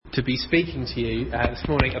to be speaking to you this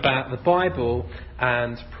morning about the Bible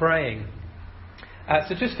and praying.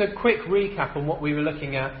 So just a quick recap on what we were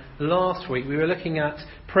looking at last week. We were looking at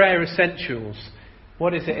prayer essentials.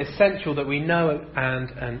 What is it essential that we know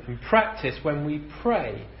and practice when we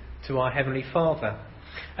pray to our Heavenly Father?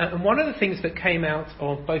 And one of the things that came out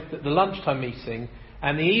of both the lunchtime meeting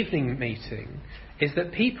and the evening meeting is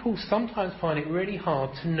that people sometimes find it really hard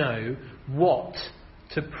to know what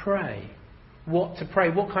to pray. What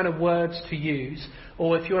kind of words to use,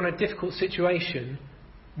 or if you're in a difficult situation,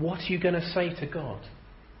 what are you going to say to God?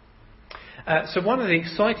 So one of the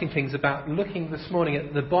exciting things about looking this morning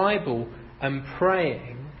at the Bible and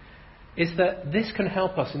praying is that this can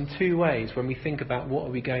help us in two ways when we think about what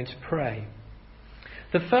are we going to pray.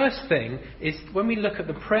 The first thing is when we look at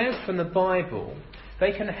the prayers from the Bible,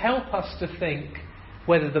 they can help us to think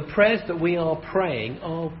whether the prayers that we are praying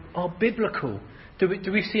are biblical.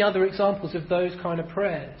 Do we see other examples of those kind of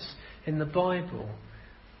prayers in the Bible?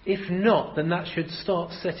 If not, then that should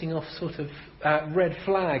start setting off sort of red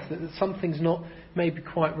flags that something's not maybe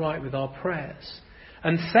quite right with our prayers.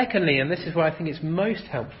 And secondly, and this is where I think it's most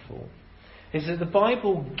helpful, is that the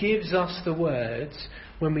Bible gives us the words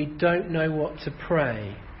when we don't know what to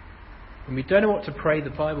pray. When we don't know what to pray,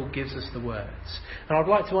 the Bible gives us the words. And I'd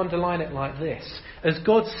like to underline it like this. As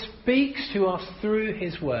God speaks to us through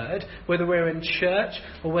His Word, whether we're in church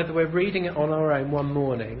or whether we're reading it on our own one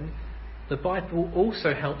morning, the Bible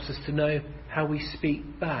also helps us to know how we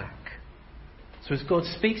speak back. So as God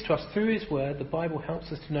speaks to us through His Word, the Bible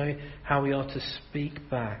helps us to know how we are to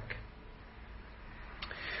speak back.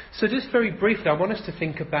 So just very briefly, I want us to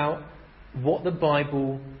think about what the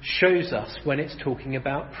Bible shows us when it's talking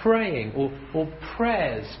about praying or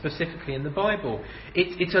prayers specifically in the Bible.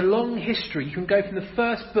 It's a long history. You can go from the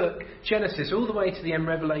first book, Genesis, all the way to the end,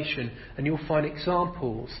 Revelation, and you'll find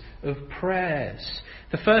examples of prayers.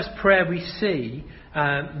 The first prayer we see,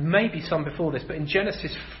 maybe some before this, but in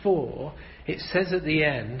Genesis 4, it says at the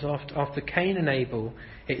end, after Cain and Abel,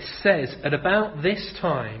 it says, at about this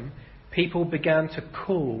time, people began to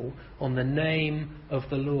call on the name of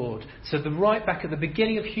the Lord. So right back at the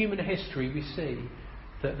beginning of human history, we see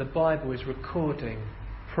that the Bible is recording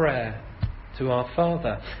prayer to our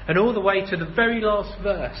Father. And all the way to the very last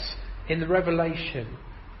verse in the Revelation,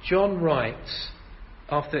 John writes,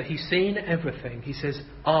 after he's seen everything, he says,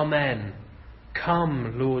 Amen.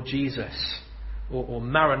 Come, Lord Jesus. Or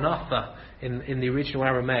Maranatha in the original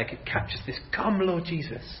Aramaic, it captures this, come, Lord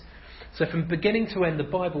Jesus. So from beginning to end, the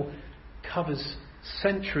Bible covers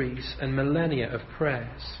centuries and millennia of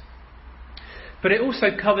prayers. But it also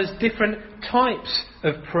covers different types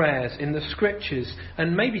of prayers in the Scriptures.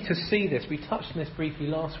 And maybe to see this, we touched on this briefly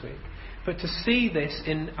last week, but to see this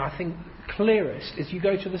in, I think, clearest is you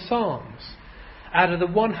go to the Psalms. Out of the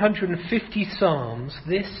 150 Psalms,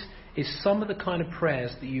 this is some of the kind of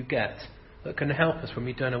prayers that you get that can help us when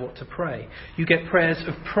we don't know what to pray. You get prayers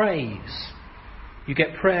of praise. You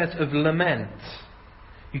get prayers of lament.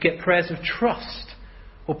 You get prayers of trust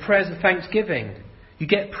or prayers of thanksgiving. You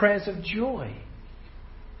get prayers of joy.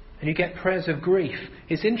 And you get prayers of grief.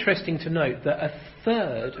 It's interesting to note that a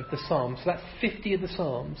third of the Psalms, so that's 50 of the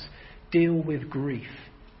Psalms, deal with grief.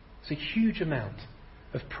 It's a huge amount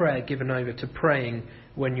of prayer given over to praying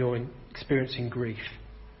when you're experiencing grief.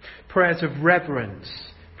 Prayers of reverence,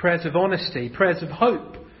 prayers of honesty, prayers of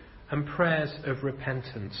hope, and prayers of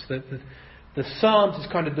repentance. The Psalms is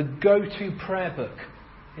kind of the go-to prayer book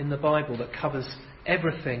in the Bible that covers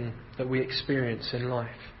everything that we experience in life.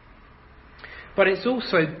 But it's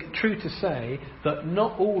also true to say that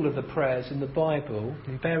not all of the prayers in the Bible,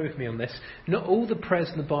 and bear with me on this, not all the prayers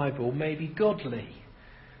in the Bible may be godly.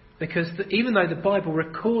 Because even though the Bible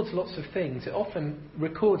records lots of things, it often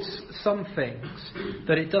records some things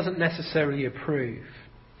that it doesn't necessarily approve.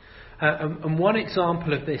 And one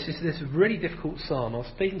example of this is this really difficult psalm. I was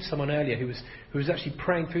speaking to someone earlier who was actually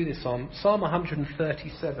praying through this psalm, Psalm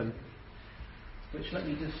 137, which let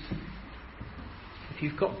me just, if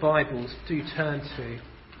you've got Bibles, do turn to.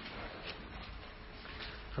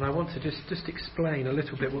 And I want to just explain a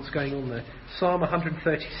little bit what's going on there. Psalm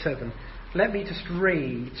 137. Let me just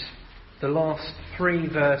read the last 3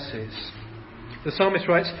 verses. The psalmist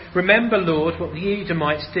writes, Remember, Lord, what the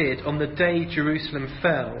Edomites did on the day Jerusalem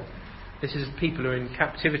fell. This is people who are in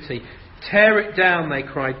captivity. Tear it down, they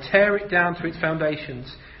cried. Tear it down to its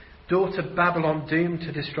foundations. Daughter Babylon doomed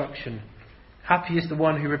to destruction. Happy is the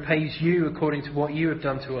one who repays you according to what you have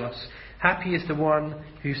done to us. Happy is the one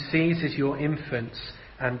who seizes your infants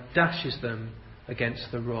and dashes them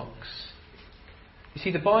against the rocks. You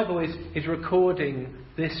see, the Bible is recording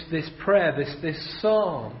this prayer, this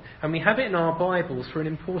psalm. And we have it in our Bibles for an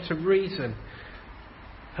important reason.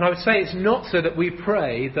 And I would say it's not so that we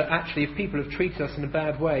pray that actually if people have treated us in a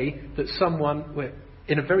bad way, that someone,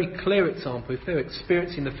 in a very clear example, if they're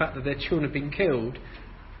experiencing the fact that their children have been killed,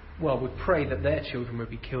 well, we pray that their children will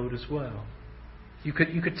be killed as well. You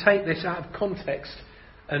could take this out of context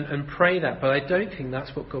and pray that, but I don't think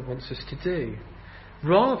that's what God wants us to do.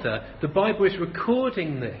 Rather, the Bible is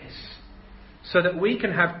recording this so that we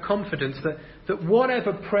can have confidence that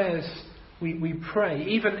whatever prayers we pray,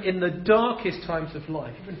 even in the darkest times of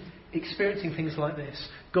life, even experiencing things like this,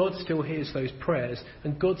 God still hears those prayers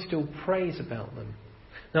and God still prays about them.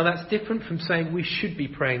 Now that's different from saying we should be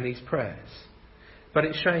praying these prayers, but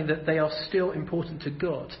it's showing that they are still important to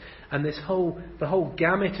God. And the whole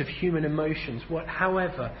gamut of human emotions,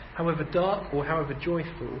 however dark or however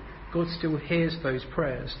joyful, God still hears those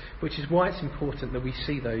prayers, which is why it's important that we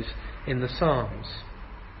see those in the Psalms.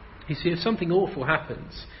 You see, if something awful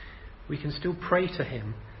happens, we can still pray to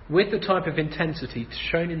him with the type of intensity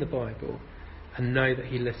shown in the Bible and know that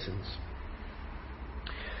he listens.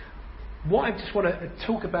 What I just want to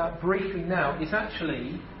talk about briefly now is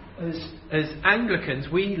actually, as Anglicans,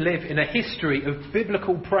 we live in a history of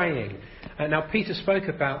biblical praying. Now, Peter spoke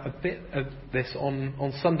about a bit of this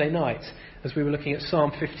on Sunday night as we were looking at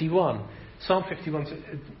Psalm 51. Psalm 51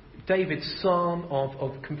 is David's psalm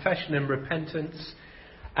of confession and repentance.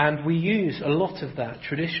 And we use a lot of that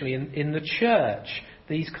traditionally in the church,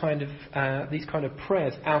 these kind of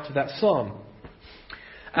prayers out of that psalm.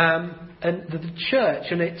 And the church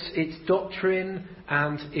and its doctrine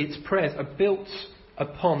and its prayers are built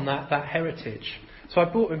upon that heritage. So I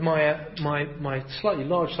brought with my slightly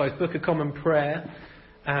large sized Book of Common Prayer,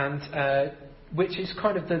 and which is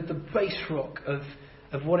kind of the base rock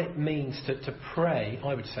of what it means to pray.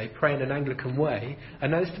 I would say pray in an Anglican way,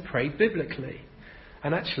 and that is to pray biblically.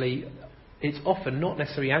 And actually, it's often not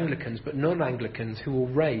necessarily Anglicans, but non-Anglicans who will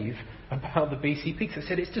rave about the BCP, because I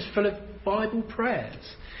said it's just full of Bible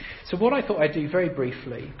prayers. So what I thought I'd do very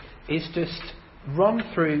briefly is just run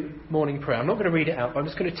through morning prayer. I'm not going to read it out, but I'm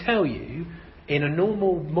just going to tell you, in a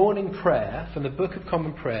normal morning prayer from the Book of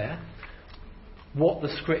Common Prayer, what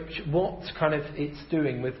kind of it's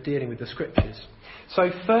doing with dealing with the Scriptures. So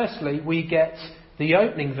firstly, we get the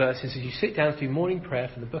opening verses as you sit down to do morning prayer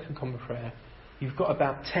from the Book of Common Prayer. You've got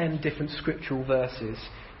about 10 different scriptural verses.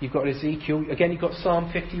 You've got Ezekiel. Again, you've got Psalm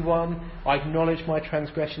 51. I acknowledge my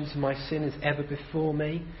transgressions and my sin is ever before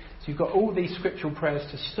me. So you've got all these scriptural prayers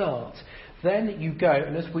to start. Then you go,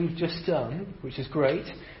 and as we've just done, which is great,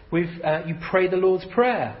 you pray the Lord's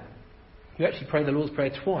Prayer. You actually pray the Lord's Prayer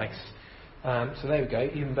twice. So there we go,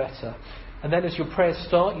 even better. And then as your prayers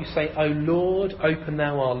start, you say, O Lord, open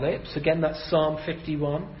thou our lips. Again, that's Psalm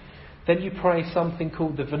 51. Then you pray something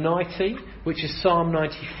called the Venite, which is Psalm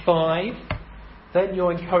 95. Then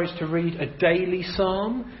you're encouraged to read a daily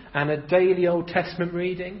psalm and a daily Old Testament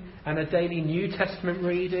reading and a daily New Testament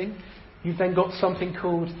reading. You've then got something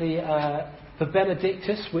called the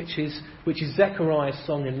Benedictus, which is Zechariah's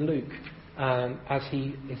song in Luke, as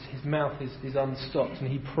his mouth is unstopped and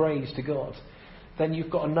he prays to God. Then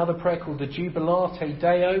you've got another prayer called the Jubilate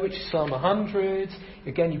Deo, which is Psalm 100.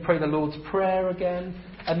 Again, you pray the Lord's Prayer again.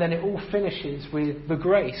 And then it all finishes with the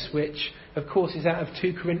grace, which, of course, is out of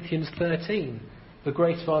 2 Corinthians 13. The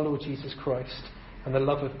grace of our Lord Jesus Christ and the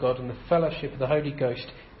love of God and the fellowship of the Holy Ghost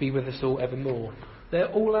be with us all evermore.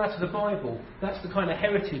 They're all out of the Bible. That's the kind of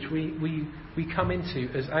heritage we come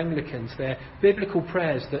into as Anglicans. They're biblical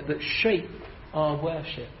prayers that shape our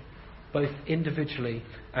worship, both individually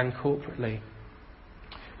and corporately.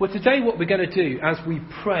 Well, today what we're going to do as we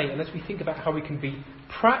pray and as we think about how we can be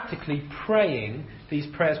practically praying these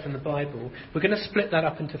prayers from the Bible, we're going to split that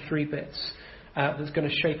up into 3 bits that's going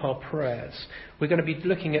to shape our prayers. We're going to be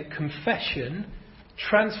looking at confession,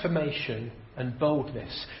 transformation and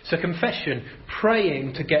boldness. So confession,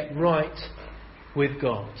 praying to get right with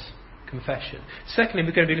God. Confession. Secondly,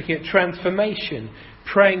 we're going to be looking at transformation,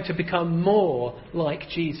 praying to become more like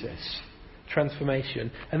Jesus.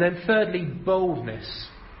 Transformation. And then thirdly, boldness,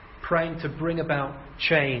 praying to bring about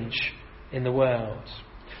change in the world.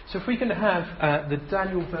 So if we can have the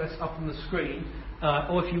Daniel verse up on the screen,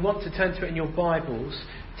 or if you want to turn to it in your Bibles,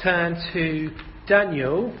 turn to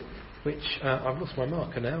Daniel, which I've lost my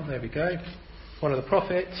marker now, there we go, one of the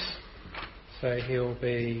prophets, so he'll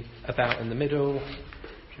be about in the middle,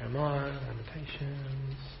 Jeremiah,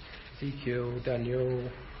 Lamentations, Ezekiel,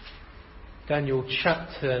 Daniel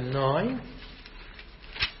chapter 9,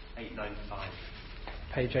 895.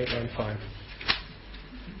 Page 895.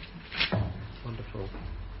 Wonderful.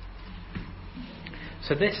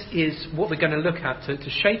 So this is what we're going to look at to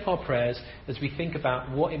shape our prayers as we think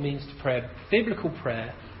about what it means to pray a biblical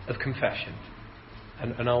prayer of confession.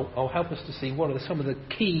 And I'll help us to see what are some of the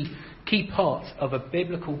key parts of a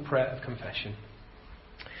biblical prayer of confession.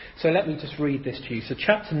 So let me just read this to you. So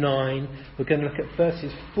chapter 9, we're going to look at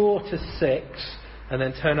verses 4 to 6, and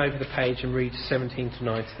then turn over the page and read 17 to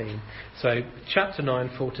 19. So chapter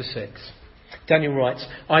 9, 4 to 6. Daniel writes,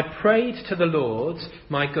 I prayed to the Lord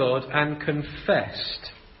my God and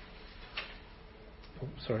confessed.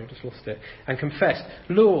 I just lost it. And confessed,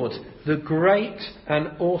 Lord, the great and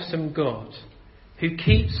awesome God, who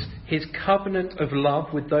keeps his covenant of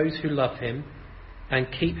love with those who love him and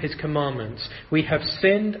keep his commandments. We have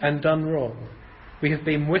sinned and done wrong. We have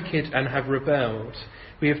been wicked and have rebelled.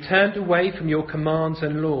 We have turned away from your commands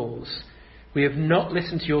and laws. We have not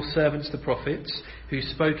listened to your servants the prophets, who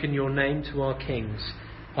spoke in your name to our kings,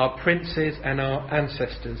 our princes and our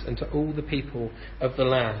ancestors, and to all the people of the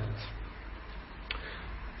land.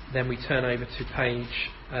 Then we turn over to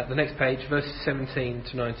the next page, verses 17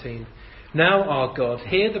 to 19. Now, our God,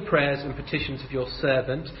 hear the prayers and petitions of your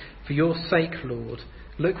servant, for your sake, Lord.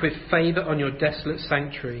 Look with favour on your desolate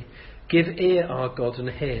sanctuary. Give ear, our God, and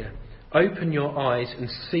hear. Open your eyes and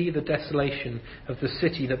see the desolation of the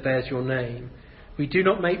city that bears your name. We do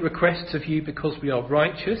not make requests of you because we are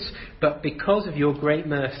righteous, but because of your great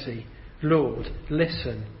mercy. Lord,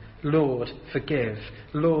 listen. Lord, forgive.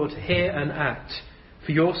 Lord, hear and act.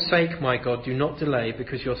 For your sake, my God, do not delay,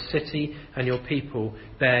 because your city and your people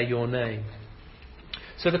bear your name.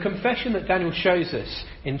 So the confession that Daniel shows us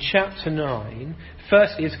in chapter 9,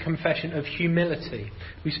 firstly, is a confession of humility.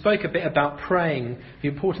 We spoke a bit about praying, the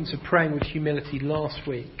importance of praying with humility last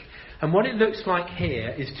week. And what it looks like here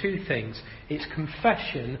is two things. It's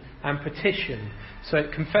confession and petition. So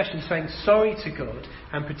confession saying sorry to God,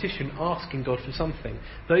 and petition asking God for something.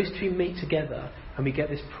 Those two meet together and we get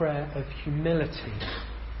this prayer of humility.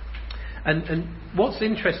 And what's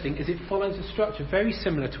interesting is it follows a structure very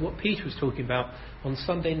similar to what Peter was talking about on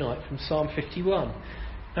Sunday night from Psalm 51.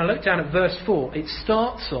 Now look down at verse 4. It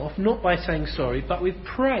starts off not by saying sorry, but with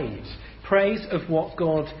praise. Praise of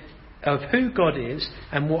who God is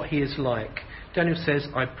and what he is like. Daniel says,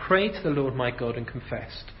 I prayed to the Lord my God and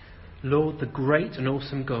confessed, Lord, the great and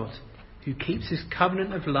awesome God, who keeps his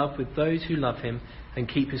covenant of love with those who love him and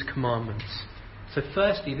keep his commandments. So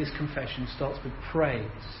firstly, this confession starts with praise.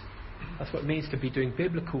 That's what it means to be doing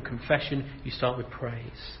biblical confession. You start with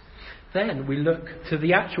praise. Then we look to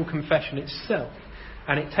the actual confession itself.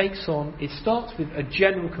 And it starts with a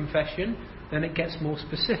general confession, then it gets more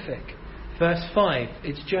specific. Verse 5,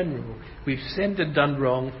 it's general. We've sinned and done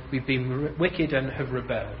wrong. We've been wicked and have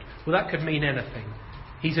rebelled. Well, that could mean anything.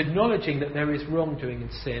 He's acknowledging that there is wrongdoing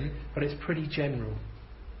and sin, but it's pretty general.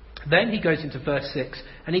 Then he goes into verse 6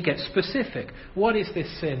 and he gets specific. What is this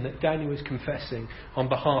sin that Daniel is confessing on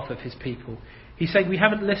behalf of his people? He's saying we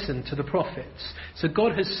haven't listened to the prophets. So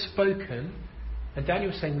God has spoken, and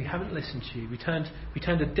Daniel is saying we haven't listened to you. We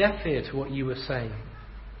turned a deaf ear to what you were saying.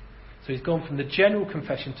 So he's gone from the general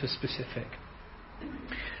confession to specific.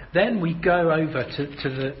 Then we go over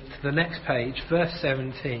to the next page, verse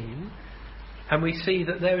 17, and we see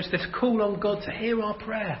that there is this call on God to hear our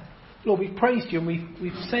prayer. Lord, we've praised you and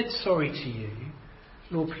we've said sorry to you.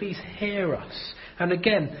 Lord, please hear us. And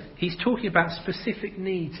again, he's talking about specific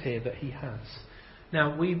needs here that he has.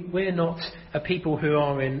 Now, we're not a people who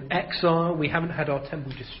are in exile. We haven't had our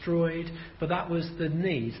temple destroyed. But that was the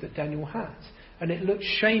needs that Daniel had. And it looked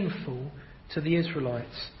shameful to the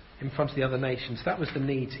Israelites in front of the other nations. That was the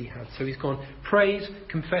needs he had. So he's gone praise,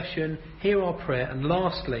 confession, hear our prayer. And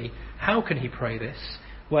lastly, how can he pray this?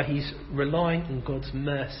 Well, he's relying on God's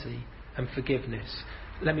mercy and forgiveness.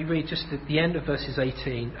 Let me read just at the end of verses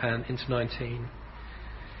 18 and into 19.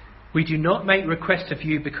 We do not make request of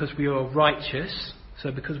you because we are righteous,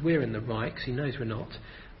 so because we're in the right, because he knows we're not,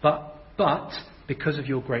 but because of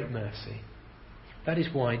your great mercy. That is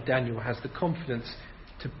why Daniel has the confidence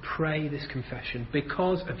to pray this confession,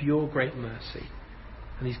 because of your great mercy.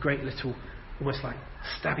 And these great little, almost like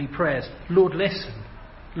stabby prayers. Lord, listen.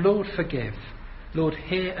 Lord, forgive. Lord,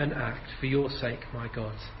 hear and act for your sake, my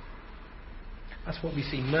God. That's what we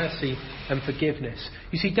see, mercy and forgiveness.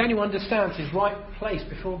 You see, Daniel understands his right place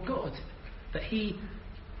before God, that he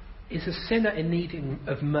is a sinner in need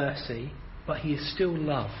of mercy, but he is still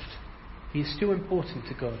loved. He is still important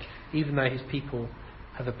to God, even though his people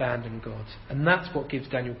have abandoned God. And that's what gives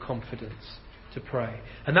Daniel confidence to pray.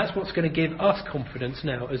 And that's what's going to give us confidence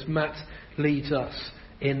now as Matt leads us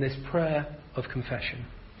in this prayer of confession.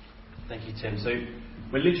 Thank you, Tim. So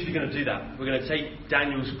we're literally going to do that. We're going to take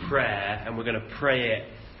Daniel's prayer and we're going to pray it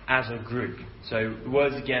as a group. So the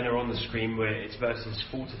words again are on the screen where it's verses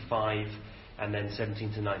 4 to 5 and then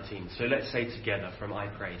 17 to 19. So let's say together from I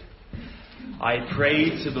prayed. I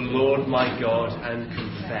prayed to the Lord my God and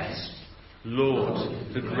confessed,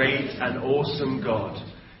 Lord, the great and awesome God,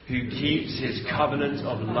 who keeps his covenant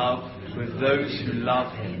of love with those who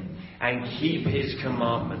love him and keep his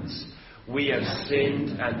commandments, we have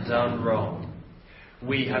sinned and done wrong.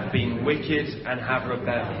 We have been wicked and have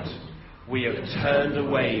rebelled. We have turned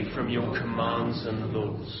away from your commands and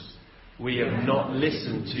laws. We have not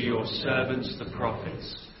listened to your servants the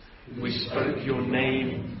prophets. We spoke your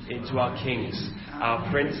name into our kings, our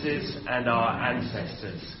princes and our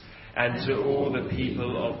ancestors, and to all the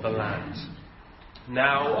people of the land.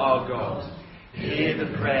 Now, our God, hear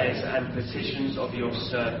the prayers and petitions of your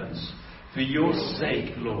servants. For your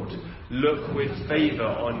sake, Lord, look with favour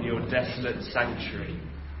on your desolate sanctuary.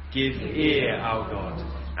 Give ear, our God,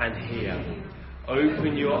 and hear.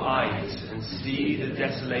 Open your eyes and see the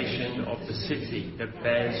desolation of the city that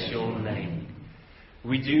bears your name.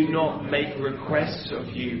 We do not make requests of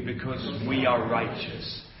you because we are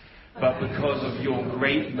righteous, but because of your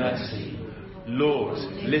great mercy. Lord,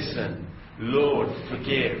 listen. Lord,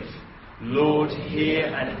 forgive. Lord, hear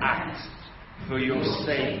and act. For your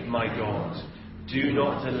sake, my God, do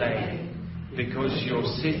not delay, because your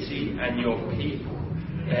city and your people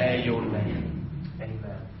bear your name.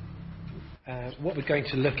 Amen. What we're going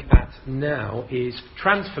to look at now is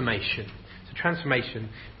transformation. So transformation,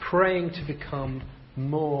 praying to become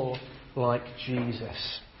more like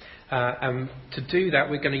Jesus. And to do that,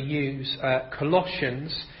 we're going to use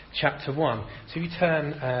Colossians chapter 1. So if you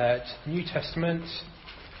turn to the New Testament,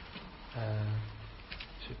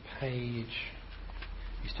 to page...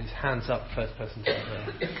 Used to his hands up, first person to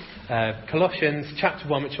there. Colossians chapter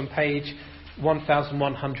 1, which is on page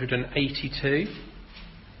 1182.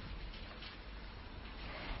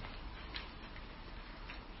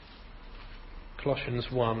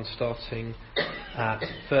 Colossians 1, starting at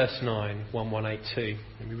verse 9, 1182.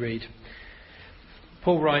 Let me read.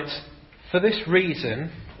 Paul writes, "For this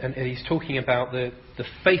reason," and he's talking about the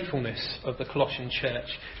faithfulness of the Colossian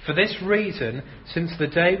church. "For this reason, since the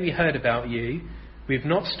day we heard about you, we've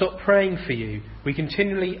not stopped praying for you. We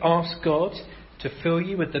continually ask God to fill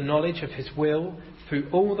you with the knowledge of his will through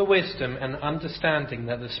all the wisdom and understanding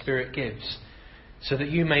that the Spirit gives, so that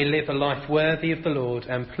you may live a life worthy of the Lord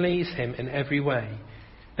and please him in every way,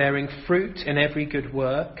 bearing fruit in every good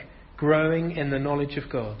work, growing in the knowledge of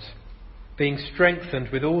God, being strengthened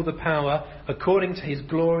with all the power according to his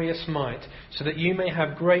glorious might, so that you may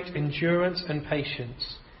have great endurance and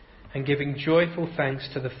patience, and giving joyful thanks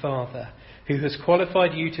to the Father, who has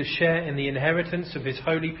qualified you to share in the inheritance of his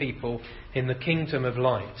holy people in the kingdom of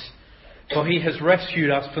light. For he has rescued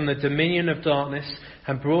us from the dominion of darkness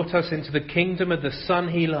and brought us into the kingdom of the Son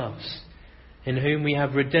he loves, in whom we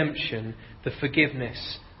have redemption, the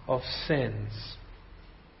forgiveness of sins."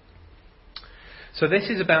 So this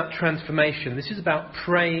is about transformation. This is about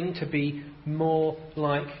praying to be more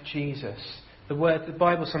like Jesus. The word the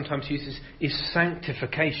Bible sometimes uses is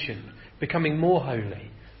sanctification, becoming more holy,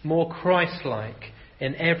 more Christ-like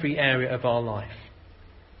in every area of our life.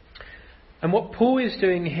 And what Paul is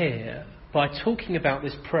doing here, by talking about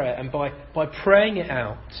this prayer and by praying it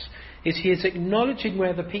out, is he is acknowledging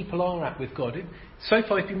where the people are at with God. So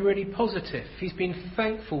far he's been really positive. He's been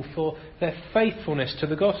thankful for their faithfulness to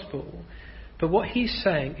the gospel. But what he's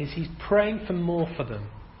saying is he's praying for more for them.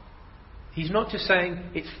 He's not just saying,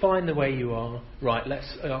 it's fine the way you are, right,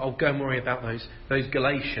 I'll go and worry about those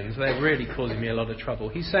Galatians, they're really causing me a lot of trouble.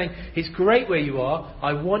 He's saying, it's great where you are,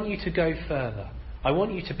 I want you to go further. I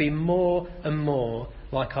want you to be more and more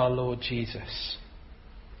like our Lord Jesus.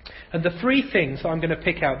 And the three things that I'm going to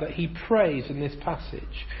pick out that he prays in this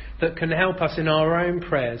passage that can help us in our own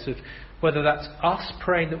prayers, of whether that's us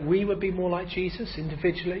praying that we would be more like Jesus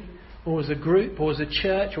individually, or as a group, or as a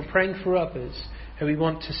church, or praying for others who we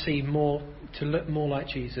want to see more, to look more like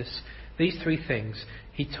Jesus. These three things.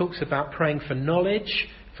 He talks about praying for knowledge,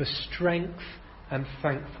 for strength and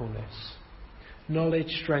thankfulness. Knowledge,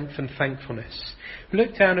 strength and thankfulness.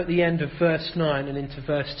 Look down at the end of verse 9 and into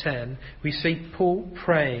verse 10. We see Paul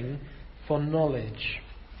praying for knowledge.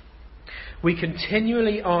 "We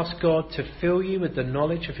continually ask God to fill you with the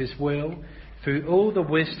knowledge of his will through all the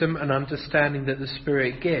wisdom and understanding that the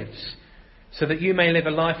Spirit gives, so that you may live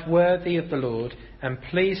a life worthy of the Lord and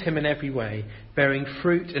please him in every way, bearing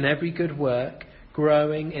fruit in every good work,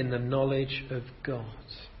 growing in the knowledge of God."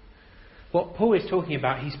 What Paul is talking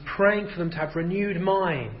about, he's praying for them to have renewed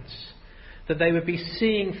minds, that they would be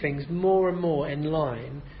seeing things more and more in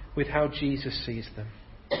line with how Jesus sees them.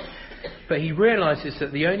 But he realises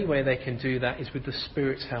that the only way they can do that is with the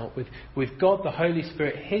Spirit's help, with God, the Holy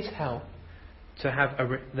Spirit, his help, to have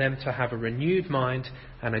them to have a renewed mind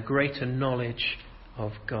and a greater knowledge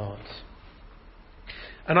of God.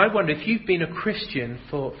 And I wonder if you've been a Christian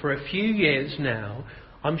for a few years now,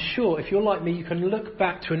 I'm sure if you're like me, you can look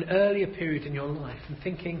back to an earlier period in your life and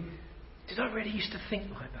thinking, did I really used to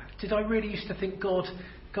think like that? Did I really used to think God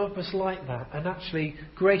was like that? And actually,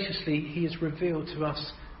 graciously, he has revealed to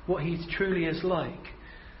us what he truly is like.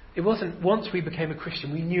 It wasn't once we became a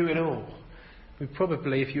Christian, we knew it all. We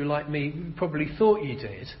probably, if you're like me, probably thought you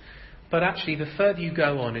did. But actually, the further you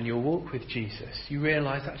go on in your walk with Jesus, you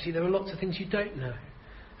realise actually there are lots of things you don't know.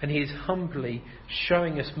 And he is humbly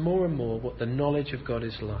showing us more and more what the knowledge of God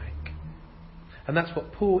is like. And that's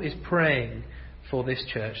what Paul is praying for this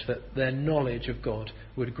church, that their knowledge of God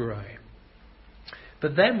would grow.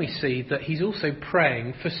 But then we see that he's also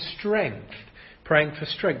praying for strength. Praying for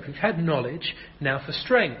strength. We've had knowledge, now for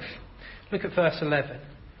strength. Look at verse 11.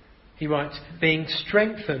 He writes, being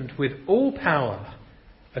strengthened with all power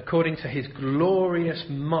according to his glorious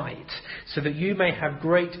might, so that you may have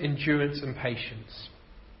great endurance and patience.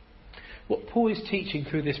 What Paul is teaching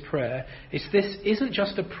through this prayer is this isn't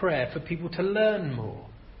just a prayer for people to learn more.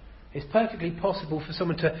 It's perfectly possible for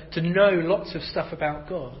someone to know lots of stuff about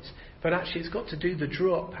God, but actually it's got to do the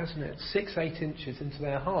drop, hasn't it? 6-8 inches into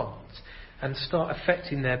their hearts and start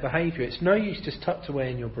affecting their behaviour. It's no use just tucked away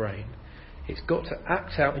in your brain. It's got to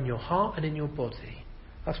act out in your heart and in your body.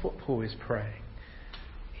 That's what Paul is praying.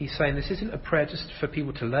 He's saying this isn't a prayer just for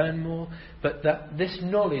people to learn more, but that this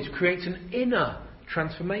knowledge creates an inner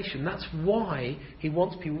transformation. That's why he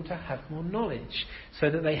wants people to have more knowledge, so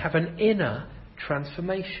that they have an inner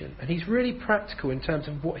transformation. And he's really practical in terms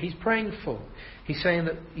of what he's praying for. He's saying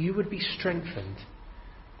that you would be strengthened,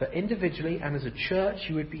 that individually and as a church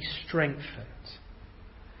you would be strengthened.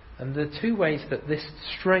 And the two ways that this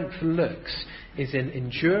strength looks is in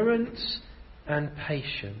endurance and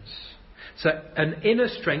patience. So an inner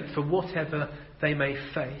strength for whatever they may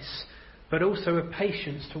face, but also a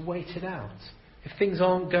patience to wait it out. If things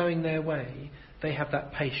aren't going their way, they have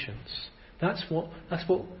that patience. That's what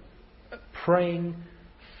praying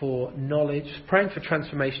for knowledge, praying for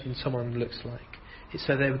transformation in someone looks like. It's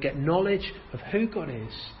so they would get knowledge of who God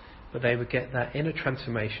is, but they would get that inner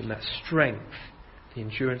transformation, that strength, the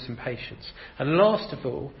endurance and patience. And last of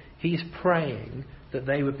all, he's praying that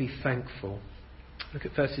they would be thankful. Look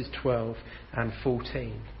at verses 12 and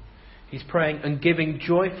 14. He's praying and giving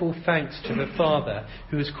joyful thanks to the Father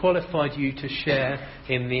who has qualified you to share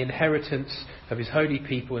in the inheritance of his holy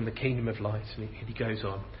people in the kingdom of light. And he goes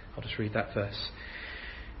on. I'll just read that verse.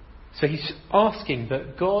 So he's asking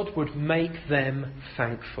that God would make them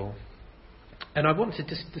thankful. And I want to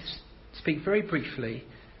just speak very briefly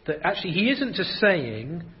that actually he isn't just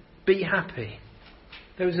saying, be happy.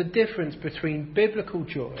 There is a difference between biblical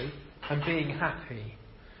joy and being happy.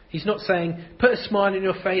 He's not saying, put a smile on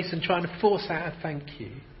your face and trying to force out a thank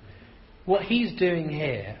you. What he's doing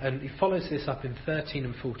here, and he follows this up in 13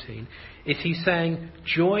 and 14, is he's saying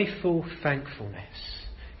joyful thankfulness.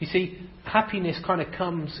 You see, happiness kind of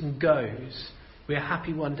comes and goes. We're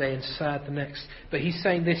happy one day and sad the next. But he's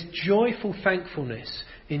saying this joyful thankfulness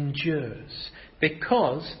endures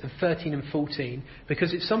because of 13 and 14,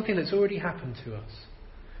 because it's something that's already happened to us.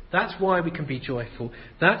 That's why we can be joyful.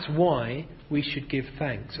 That's why we should give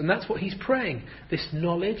thanks. And that's what he's praying. This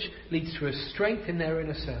knowledge leads to a strength in their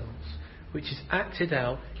inner selves, which is acted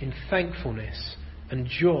out in thankfulness and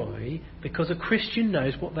joy, because a Christian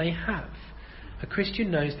knows what they have. A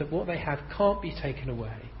Christian knows that what they have can't be taken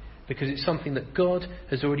away, because it's something that God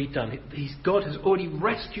has already done. God has already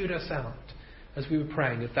rescued us out, as we were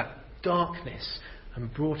praying, of that darkness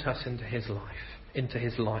and brought us into his life, into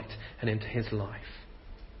his light and into his life.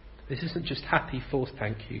 This isn't just happy forced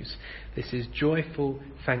thank yous. This is joyful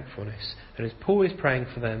thankfulness. And as Paul is praying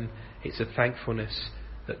for them, it's a thankfulness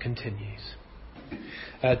that continues.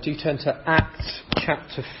 Do turn to Acts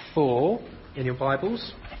chapter 4 in your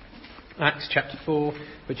Bibles. Acts chapter 4,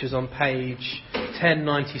 which is on page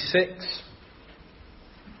 1096.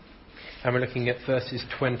 And we're looking at verses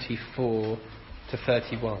 24 to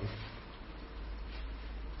 31.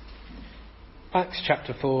 Acts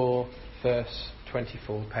chapter 4, verse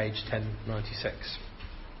 24, page 1096.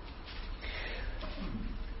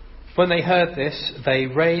 When they heard this, they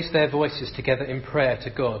raised their voices together in prayer to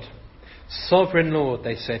God. Sovereign Lord,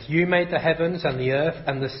 they said, you made the heavens and the earth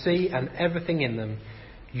and the sea and everything in them.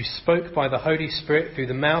 You spoke by the Holy Spirit through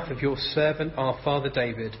the mouth of your servant, our father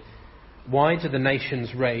David. Why do the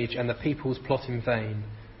nations rage and the peoples plot in vain?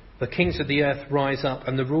 The kings of the earth rise up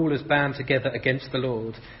and the rulers band together against the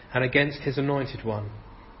Lord and against his anointed one.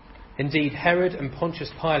 Indeed, Herod and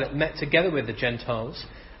Pontius Pilate met together with the Gentiles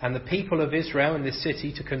and the people of Israel in this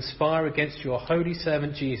city to conspire against your holy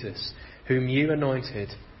servant Jesus, whom you anointed.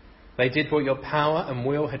 They did what your power and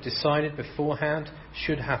will had decided beforehand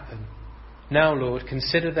should happen. Now, Lord,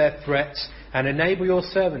 consider their threats and enable your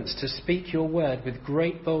servants to speak your word with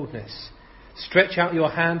great boldness. Stretch out your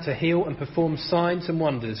hand to heal and perform signs and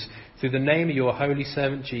wonders through the name of your holy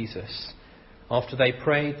servant Jesus. After they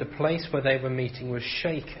prayed, the place where they were meeting was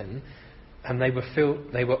shaken, and they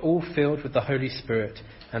were all filled with the Holy Spirit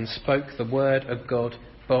and spoke the word of God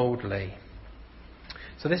boldly.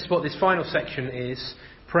 So this is what this final section is,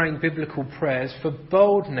 praying biblical prayers for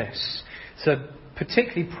boldness. So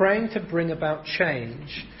particularly praying to bring about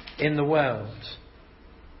change in the world.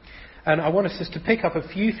 And I want us just to pick up a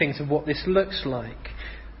few things of what this looks like.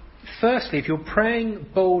 Firstly, if you're praying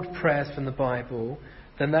bold prayers from the Bible,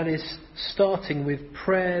 then that is starting with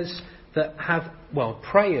prayers that have,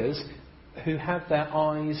 prayers who have their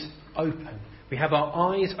eyes open. We have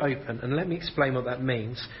our eyes open, and let me explain what that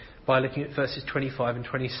means by looking at verses 25 and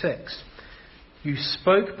 26. You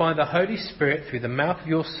spoke by the Holy Spirit through the mouth of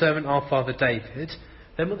your servant our father David.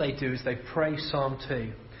 Then what they do is they pray Psalm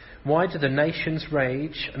 2. Why do the nations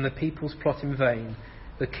rage and the peoples plot in vain?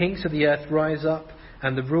 The kings of the earth rise up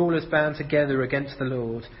and the rulers band together against the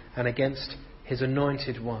Lord and against his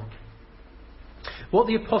anointed one. What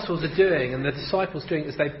the apostles are doing and the disciples doing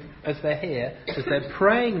as they're here, as they're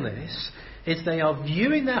praying this, is they are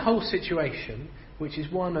viewing their whole situation, which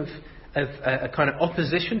is one of a kind of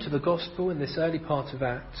opposition to the gospel in this early part of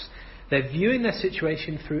Acts. They're viewing their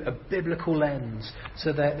situation through a biblical lens.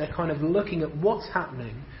 So they're kind of looking at what's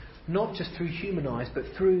happening, not just through human eyes, but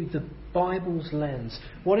through the Bible's lens.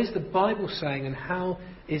 What is the Bible saying, and how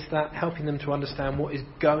is that helping them to understand what is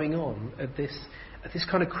going on at this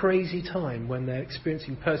kind of crazy time when they're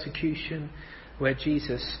experiencing persecution, where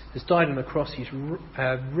Jesus has died on the cross, he's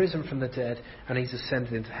risen from the dead, and he's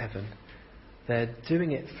ascended into heaven. They're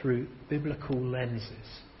doing it through biblical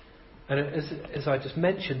lenses. And as I just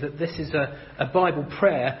mentioned, that this is a Bible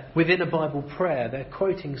prayer within a Bible prayer. They're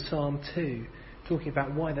quoting Psalm 2, talking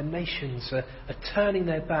about why the nations are turning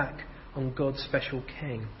their back on God's special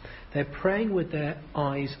king. They're praying with their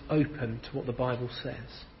eyes open to what the Bible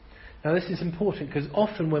says. Now this is important because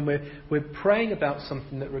often when we're praying about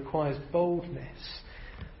something that requires boldness,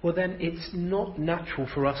 well then it's not natural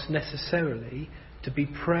for us necessarily to be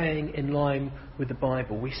praying in line with the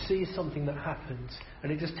Bible. We see something that happens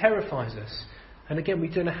and it just terrifies us. And again, we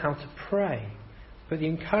don't know how to pray. But the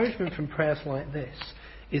encouragement from prayers like this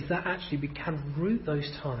is that actually we can root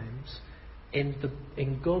those times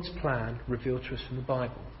in God's plan revealed to us from the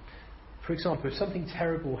Bible. For example, if something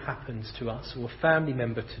terrible happens to us or a family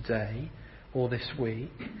member today or this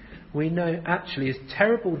week, we know actually, as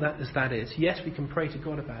terrible as that is, yes, we can pray to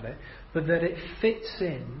God about it, but that it fits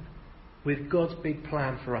in with God's big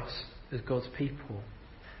plan for us as God's people.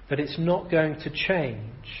 That it's not going to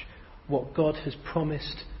change what God has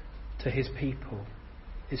promised to his people.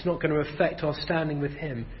 It's not going to affect our standing with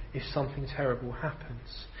him if something terrible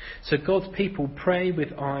happens. So God's people pray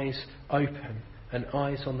with eyes open and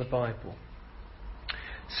eyes on the Bible.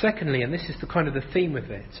 Secondly, and this is the kind of the theme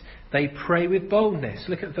of it, they pray with boldness.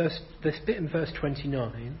 Look at this bit in verse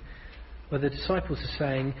 29, where the disciples are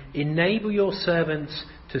saying, enable your servants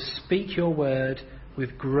to speak your word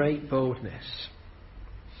with great boldness.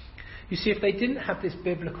 You see, if they didn't have this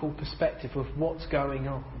biblical perspective of what's going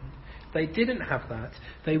on, they didn't have that,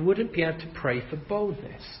 they wouldn't be able to pray for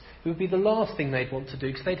boldness. It would be the last thing they'd want to do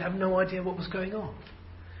because they'd have no idea what was going on.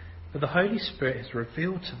 But the Holy Spirit has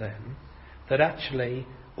revealed to them that actually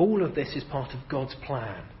all of this is part of God's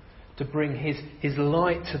plan to bring his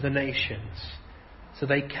light to the nations so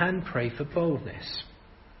they can pray for boldness.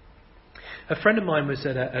 A friend of mine was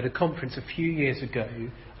at a conference a few years ago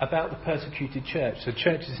about the persecuted church. So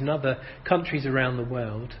churches in other countries around the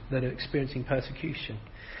world that are experiencing persecution.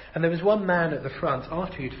 And there was one man at the front,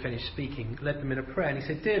 after he'd finished speaking, led them in a prayer. And he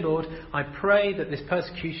said, Dear Lord, I pray that this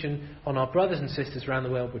persecution on our brothers and sisters around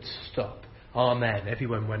the world would stop. Amen.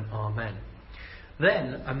 Everyone went, Amen.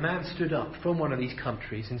 Then a man stood up from one of these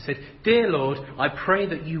countries and said, Dear Lord, I pray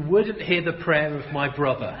that you wouldn't hear the prayer of my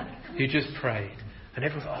brother who just prayed. And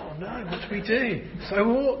everyone thought, oh no, what do we do? So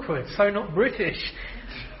awkward, so not British.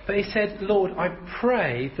 But he said, Lord, I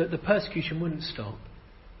pray that the persecution wouldn't stop,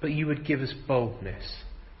 but you would give us boldness.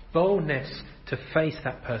 Boldness to face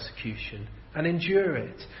that persecution and endure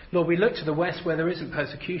it. Lord, we look to the west where there isn't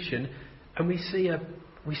persecution and we see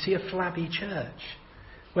a flabby church.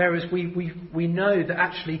 Whereas we know that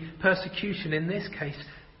actually persecution in this case,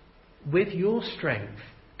 with your strength,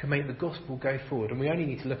 can make the gospel go forward. And we only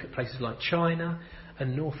need to look at places like China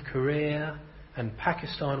and North Korea and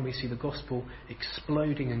Pakistan, and we see the gospel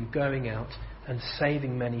exploding and going out and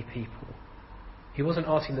saving many people. He wasn't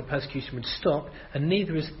asking that persecution would stop, and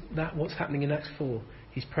neither is that what's happening in Acts 4.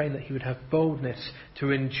 He's praying that he would have boldness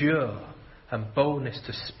to endure and boldness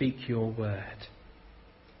to speak your word.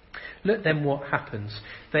 Look then what happens.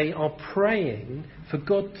 They are praying for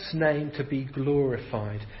God's name to be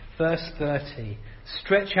glorified. Verse 30.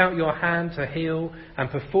 Stretch out your hand to heal and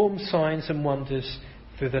perform signs and wonders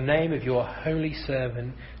through the name of your holy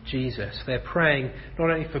servant Jesus. They're praying not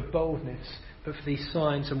only for boldness, but for these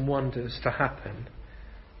signs and wonders to happen.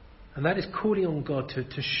 And that is calling on God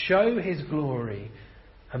to show his glory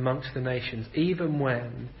amongst the nations, even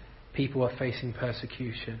when people are facing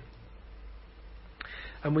persecution.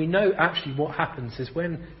 And we know actually what happens is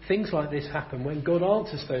when things like this happen, when God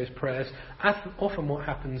answers those prayers, often what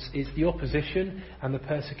happens is the opposition and the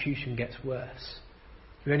persecution gets worse.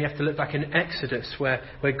 We only have to look back in Exodus where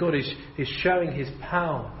God is showing his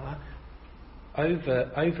power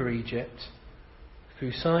over Egypt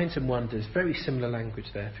through signs and wonders. Very similar language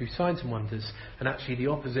there, through signs and wonders, and actually the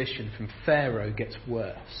opposition from Pharaoh gets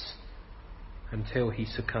worse until he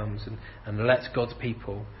succumbs and lets God's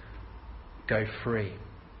people go free.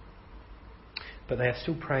 But they are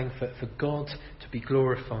still praying for God to be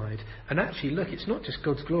glorified. And actually, look, it's not just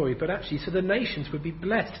God's glory, but actually so the nations would be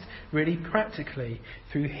blessed really practically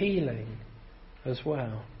through healing as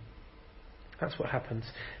well. That's what happens.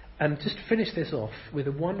 And just to finish this off with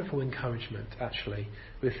a wonderful encouragement, actually.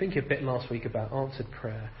 We were thinking a bit last week about answered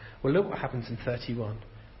prayer. Well, look what happens in 31.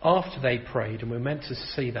 After they prayed, and we're meant to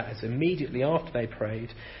see that as immediately after they prayed,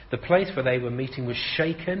 the place where they were meeting was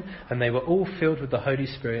shaken, and they were all filled with the Holy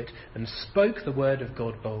Spirit and spoke the word of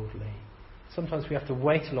God boldly. Sometimes we have to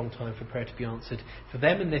wait a long time for prayer to be answered. For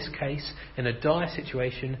them in this case, in a dire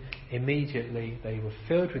situation, immediately they were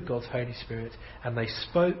filled with God's Holy Spirit and they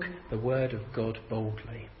spoke the word of God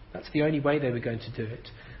boldly. That's the only way they were going to do it,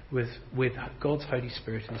 with God's Holy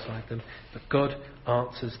Spirit inside them. But God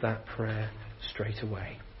answers that prayer straight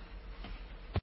away.